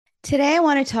Today, I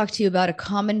want to talk to you about a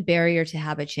common barrier to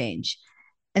habit change,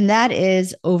 and that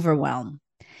is overwhelm.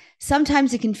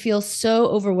 Sometimes it can feel so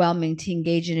overwhelming to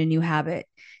engage in a new habit,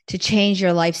 to change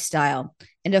your lifestyle,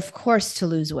 and of course, to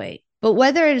lose weight. But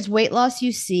whether it is weight loss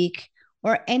you seek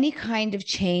or any kind of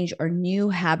change or new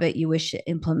habit you wish to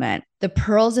implement, the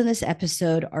pearls in this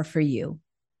episode are for you.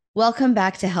 Welcome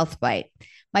back to Health Bite,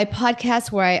 my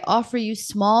podcast where I offer you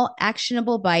small,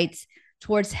 actionable bites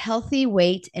towards healthy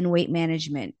weight and weight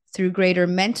management through greater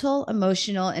mental,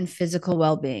 emotional, and physical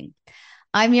well being.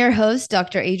 I'm your host,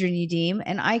 Dr. Adrienne Udeem,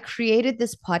 and I created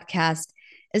this podcast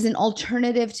as an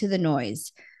alternative to the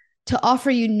noise to offer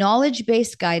you knowledge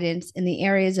based guidance in the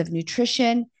areas of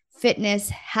nutrition, fitness,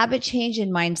 habit change,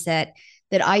 and mindset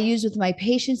that I use with my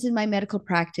patients in my medical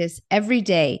practice every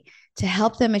day to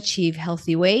help them achieve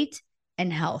healthy weight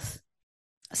and health.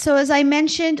 So, as I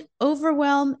mentioned,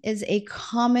 overwhelm is a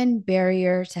common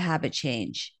barrier to habit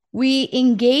change. We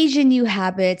engage in new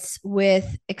habits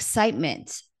with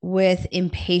excitement, with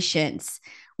impatience,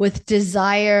 with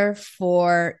desire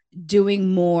for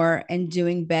doing more and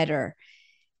doing better.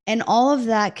 And all of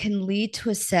that can lead to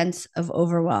a sense of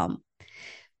overwhelm.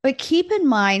 But keep in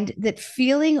mind that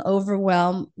feeling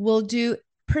overwhelmed will do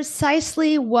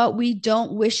precisely what we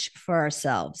don't wish for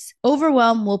ourselves.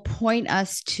 Overwhelm will point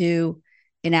us to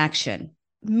inaction.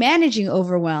 Managing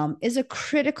overwhelm is a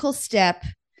critical step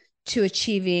to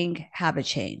achieving habit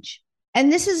change.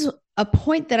 And this is a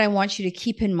point that I want you to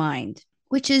keep in mind,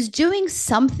 which is doing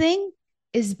something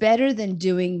is better than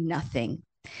doing nothing.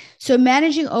 So,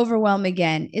 managing overwhelm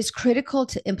again is critical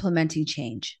to implementing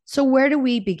change. So, where do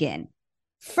we begin?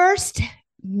 First,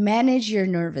 manage your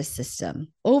nervous system.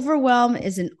 Overwhelm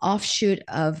is an offshoot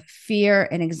of fear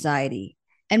and anxiety.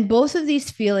 And both of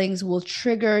these feelings will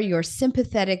trigger your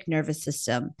sympathetic nervous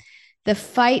system, the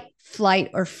fight, flight,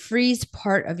 or freeze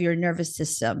part of your nervous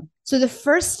system. So the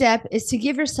first step is to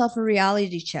give yourself a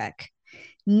reality check.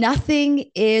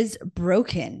 Nothing is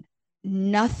broken.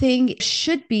 Nothing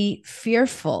should be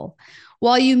fearful.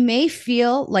 While you may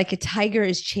feel like a tiger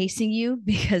is chasing you,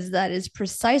 because that is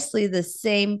precisely the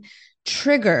same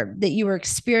trigger that you are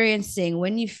experiencing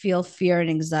when you feel fear and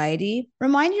anxiety,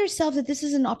 remind yourself that this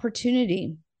is an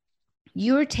opportunity.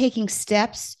 You are taking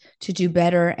steps to do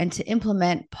better and to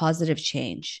implement positive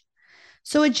change.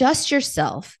 So adjust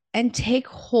yourself and take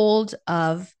hold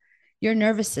of your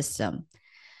nervous system.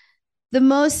 The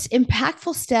most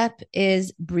impactful step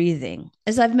is breathing.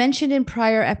 As I've mentioned in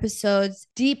prior episodes,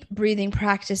 deep breathing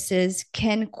practices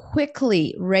can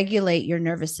quickly regulate your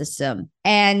nervous system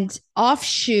and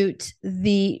offshoot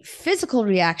the physical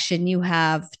reaction you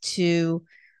have to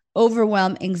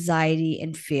overwhelm, anxiety,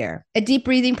 and fear. A deep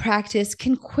breathing practice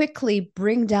can quickly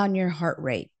bring down your heart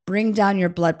rate, bring down your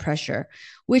blood pressure,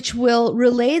 which will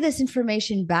relay this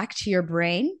information back to your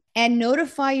brain and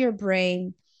notify your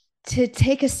brain to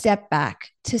take a step back,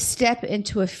 to step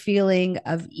into a feeling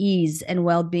of ease and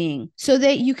well being so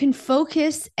that you can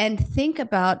focus and think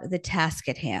about the task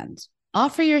at hand.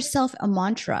 Offer yourself a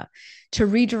mantra to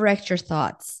redirect your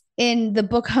thoughts. In the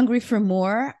book Hungry for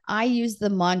More, I use the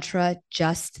mantra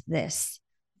just this.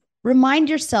 Remind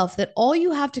yourself that all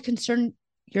you have to concern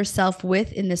yourself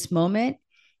with in this moment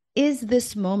is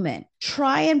this moment.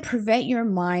 Try and prevent your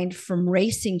mind from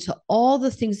racing to all the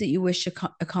things that you wish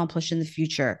to accomplish in the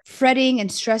future, fretting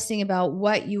and stressing about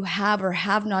what you have or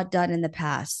have not done in the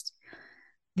past.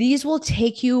 These will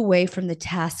take you away from the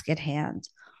task at hand.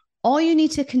 All you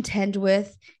need to contend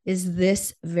with is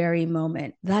this very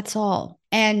moment. That's all.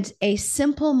 And a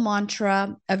simple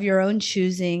mantra of your own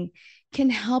choosing can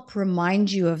help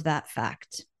remind you of that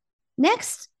fact.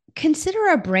 Next, consider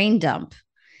a brain dump.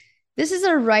 This is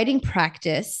a writing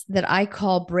practice that I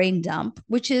call brain dump,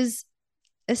 which is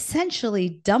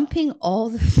essentially dumping all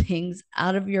the things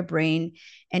out of your brain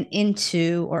and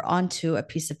into or onto a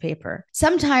piece of paper.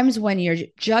 Sometimes when you're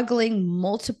juggling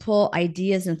multiple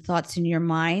ideas and thoughts in your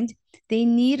mind, they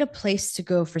need a place to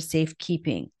go for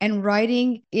safekeeping. And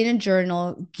writing in a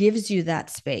journal gives you that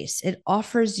space. It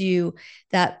offers you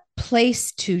that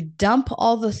place to dump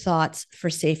all the thoughts for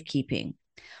safekeeping.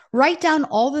 Write down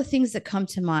all the things that come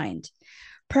to mind.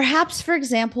 Perhaps, for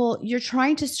example, you're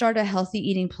trying to start a healthy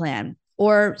eating plan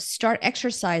or start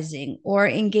exercising or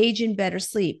engage in better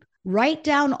sleep. Write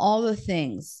down all the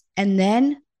things and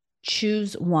then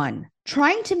choose one.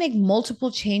 Trying to make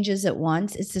multiple changes at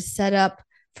once is a setup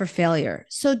for failure.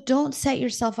 So don't set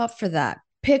yourself up for that.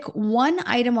 Pick one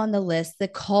item on the list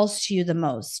that calls to you the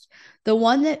most, the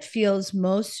one that feels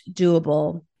most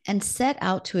doable, and set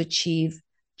out to achieve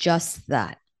just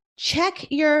that. Check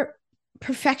your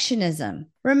perfectionism.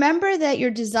 Remember that your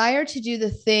desire to do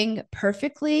the thing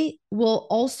perfectly will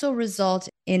also result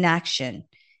in action,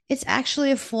 It's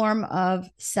actually a form of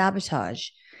sabotage.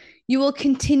 You will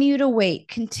continue to wait,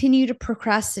 continue to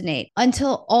procrastinate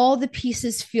until all the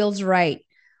pieces feels right,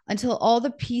 until all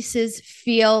the pieces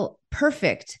feel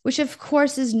perfect, which of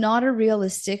course is not a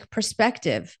realistic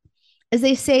perspective. As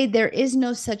they say, there is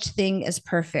no such thing as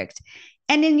perfect.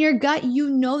 And in your gut, you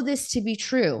know this to be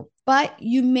true, but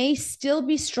you may still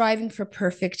be striving for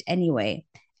perfect anyway.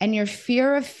 And your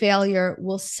fear of failure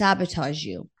will sabotage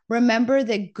you. Remember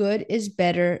that good is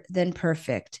better than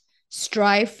perfect.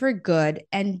 Strive for good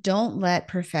and don't let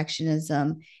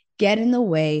perfectionism get in the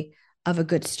way of a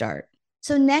good start.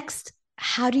 So, next,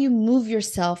 how do you move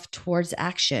yourself towards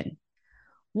action?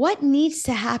 What needs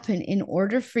to happen in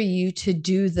order for you to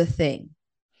do the thing?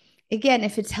 Again,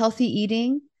 if it's healthy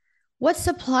eating, what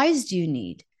supplies do you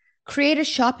need? Create a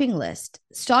shopping list.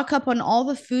 Stock up on all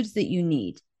the foods that you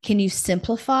need. Can you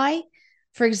simplify?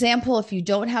 For example, if you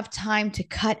don't have time to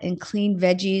cut and clean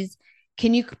veggies,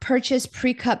 can you purchase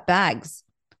pre-cut bags?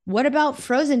 What about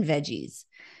frozen veggies?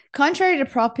 Contrary to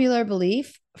popular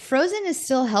belief, frozen is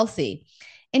still healthy.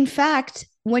 In fact,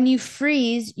 when you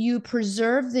freeze, you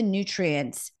preserve the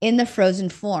nutrients in the frozen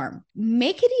form.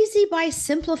 Make it easy by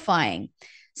simplifying.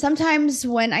 Sometimes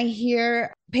when I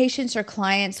hear patients or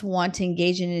clients want to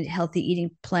engage in a healthy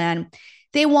eating plan,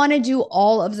 they want to do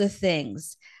all of the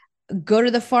things. Go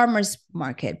to the farmer's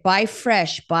market, buy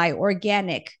fresh, buy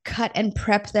organic, cut and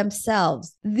prep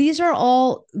themselves. These are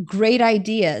all great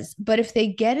ideas, but if they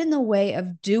get in the way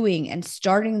of doing and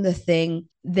starting the thing,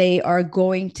 they are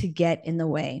going to get in the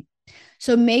way.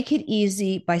 So make it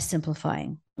easy by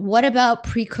simplifying. What about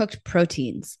pre-cooked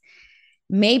proteins?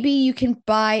 Maybe you can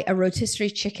buy a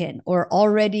rotisserie chicken or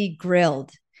already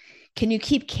grilled. Can you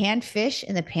keep canned fish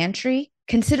in the pantry?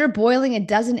 Consider boiling a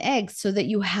dozen eggs so that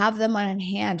you have them on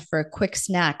hand for a quick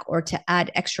snack or to add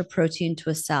extra protein to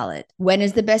a salad. When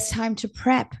is the best time to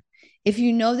prep? If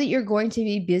you know that you're going to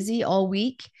be busy all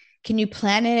week, can you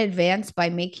plan in advance by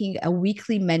making a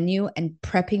weekly menu and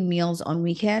prepping meals on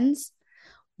weekends?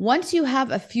 Once you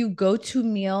have a few go-to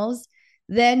meals,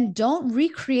 then don't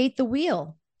recreate the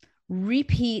wheel.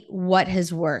 Repeat what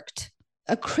has worked.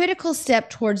 A critical step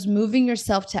towards moving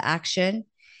yourself to action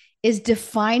is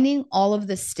defining all of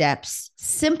the steps,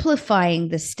 simplifying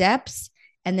the steps,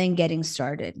 and then getting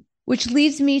started. Which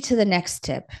leads me to the next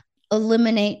tip: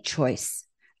 eliminate choice.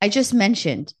 I just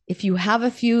mentioned if you have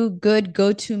a few good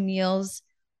go-to meals,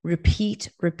 repeat,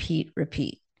 repeat,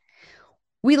 repeat.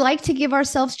 We like to give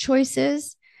ourselves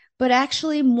choices, but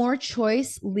actually, more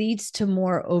choice leads to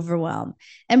more overwhelm.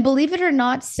 And believe it or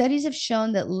not, studies have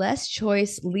shown that less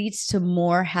choice leads to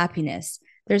more happiness.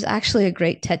 There's actually a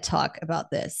great TED Talk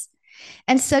about this.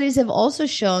 And studies have also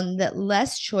shown that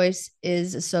less choice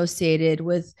is associated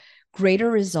with greater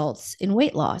results in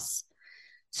weight loss.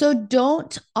 So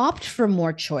don't opt for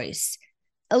more choice,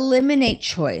 eliminate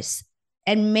choice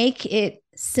and make it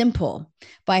simple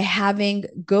by having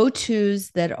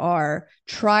go-tos that are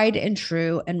tried and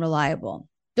true and reliable.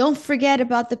 Don't forget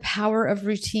about the power of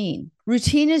routine.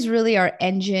 Routine is really our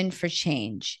engine for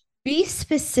change. Be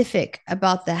specific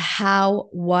about the how,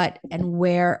 what, and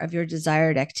where of your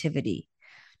desired activity.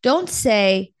 Don't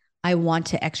say, I want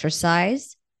to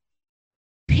exercise.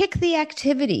 Pick the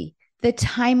activity, the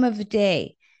time of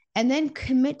day, and then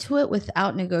commit to it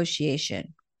without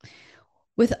negotiation.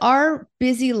 With our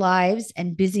busy lives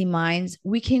and busy minds,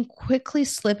 we can quickly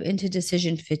slip into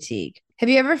decision fatigue. Have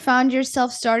you ever found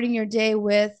yourself starting your day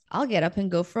with, I'll get up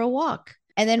and go for a walk,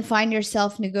 and then find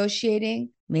yourself negotiating?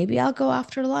 Maybe I'll go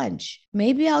after lunch.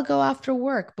 Maybe I'll go after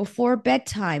work before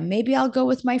bedtime. Maybe I'll go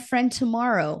with my friend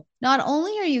tomorrow. Not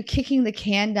only are you kicking the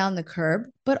can down the curb,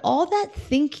 but all that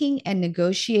thinking and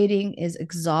negotiating is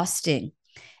exhausting,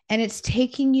 and it's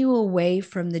taking you away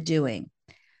from the doing.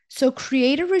 So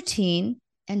create a routine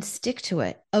and stick to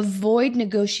it. Avoid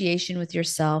negotiation with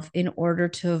yourself in order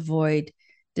to avoid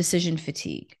decision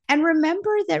fatigue. And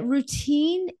remember that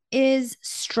routine is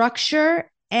structure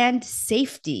and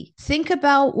safety. Think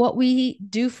about what we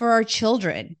do for our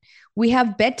children. We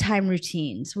have bedtime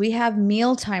routines, we have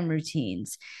mealtime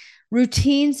routines.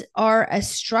 Routines are a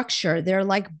structure, they're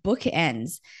like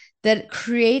bookends that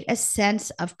create a sense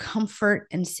of comfort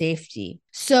and safety.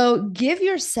 So give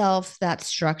yourself that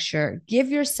structure, give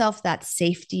yourself that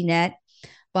safety net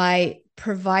by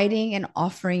providing and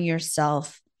offering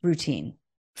yourself routine.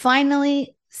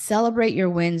 Finally, celebrate your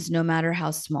wins no matter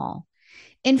how small.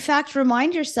 In fact,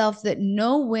 remind yourself that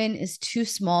no win is too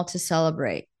small to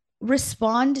celebrate.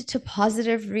 Respond to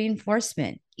positive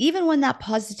reinforcement, even when that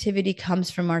positivity comes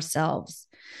from ourselves.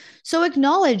 So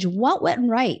acknowledge what went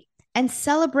right and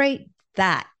celebrate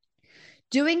that.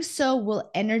 Doing so will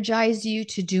energize you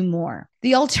to do more.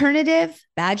 The alternative,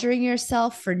 badgering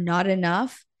yourself for not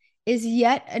enough, is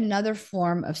yet another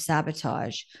form of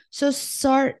sabotage. So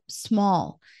start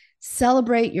small,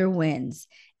 celebrate your wins,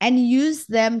 and use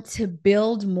them to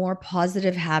build more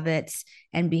positive habits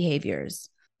and behaviors.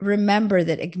 Remember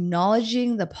that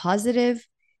acknowledging the positive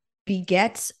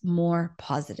begets more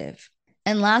positive.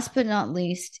 And last but not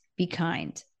least, be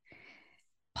kind.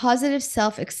 Positive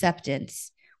self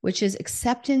acceptance, which is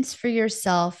acceptance for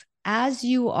yourself as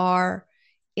you are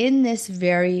in this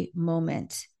very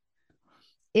moment,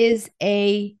 is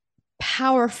a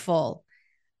powerful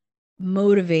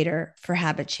motivator for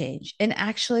habit change. And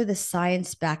actually, the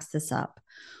science backs this up.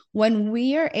 When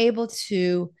we are able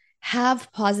to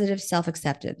have positive self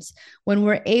acceptance, when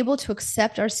we're able to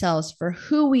accept ourselves for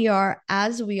who we are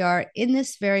as we are in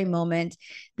this very moment,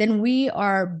 then we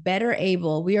are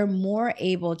we are more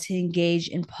able to engage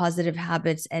in positive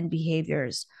habits and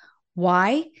behaviors.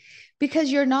 Why?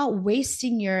 Because you're not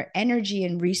wasting your energy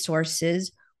and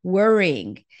resources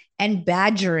worrying and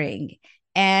badgering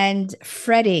and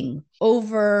fretting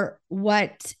over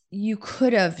what you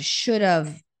could have, should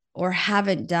have, or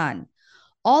haven't done.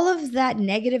 All of that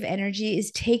negative energy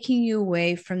is taking you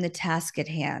away from the task at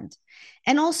hand.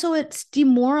 And also, it's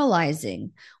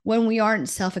demoralizing when we aren't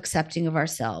self accepting of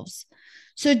ourselves.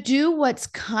 So, do what's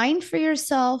kind for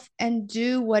yourself and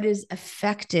do what is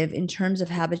effective in terms of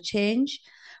habit change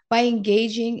by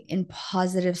engaging in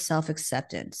positive self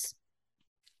acceptance.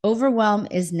 Overwhelm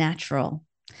is natural.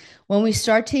 When we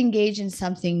start to engage in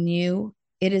something new,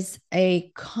 it is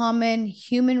a common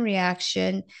human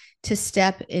reaction to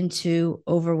step into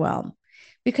overwhelm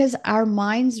because our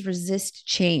minds resist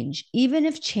change, even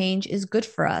if change is good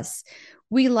for us.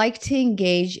 We like to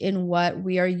engage in what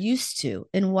we are used to,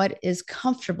 in what is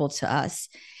comfortable to us.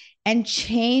 And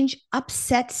change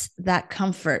upsets that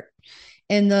comfort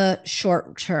in the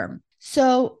short term.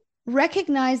 So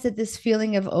recognize that this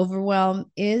feeling of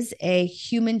overwhelm is a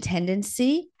human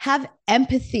tendency. Have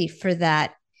empathy for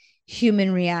that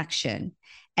human reaction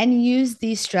and use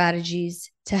these strategies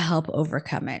to help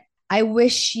overcome it. I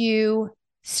wish you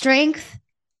strength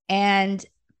and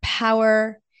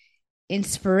power,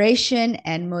 inspiration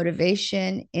and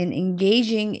motivation in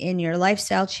engaging in your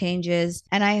lifestyle changes.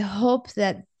 And I hope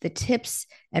that the tips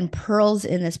and pearls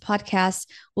in this podcast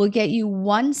will get you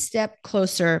one step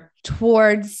closer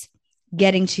towards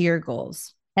getting to your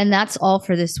goals. And that's all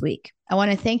for this week. I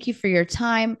want to thank you for your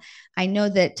time. I know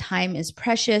that time is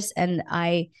precious, and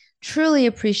I truly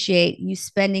appreciate you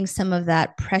spending some of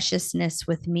that preciousness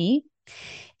with me.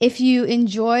 If you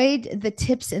enjoyed the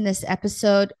tips in this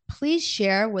episode, please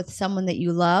share with someone that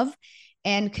you love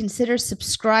and consider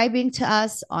subscribing to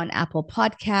us on Apple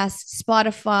Podcasts,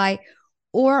 Spotify,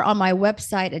 or on my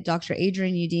website at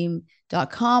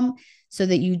dradrianudim.com so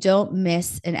that you don't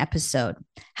miss an episode.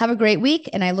 Have a great week,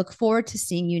 and I look forward to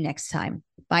seeing you next time.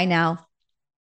 Bye now.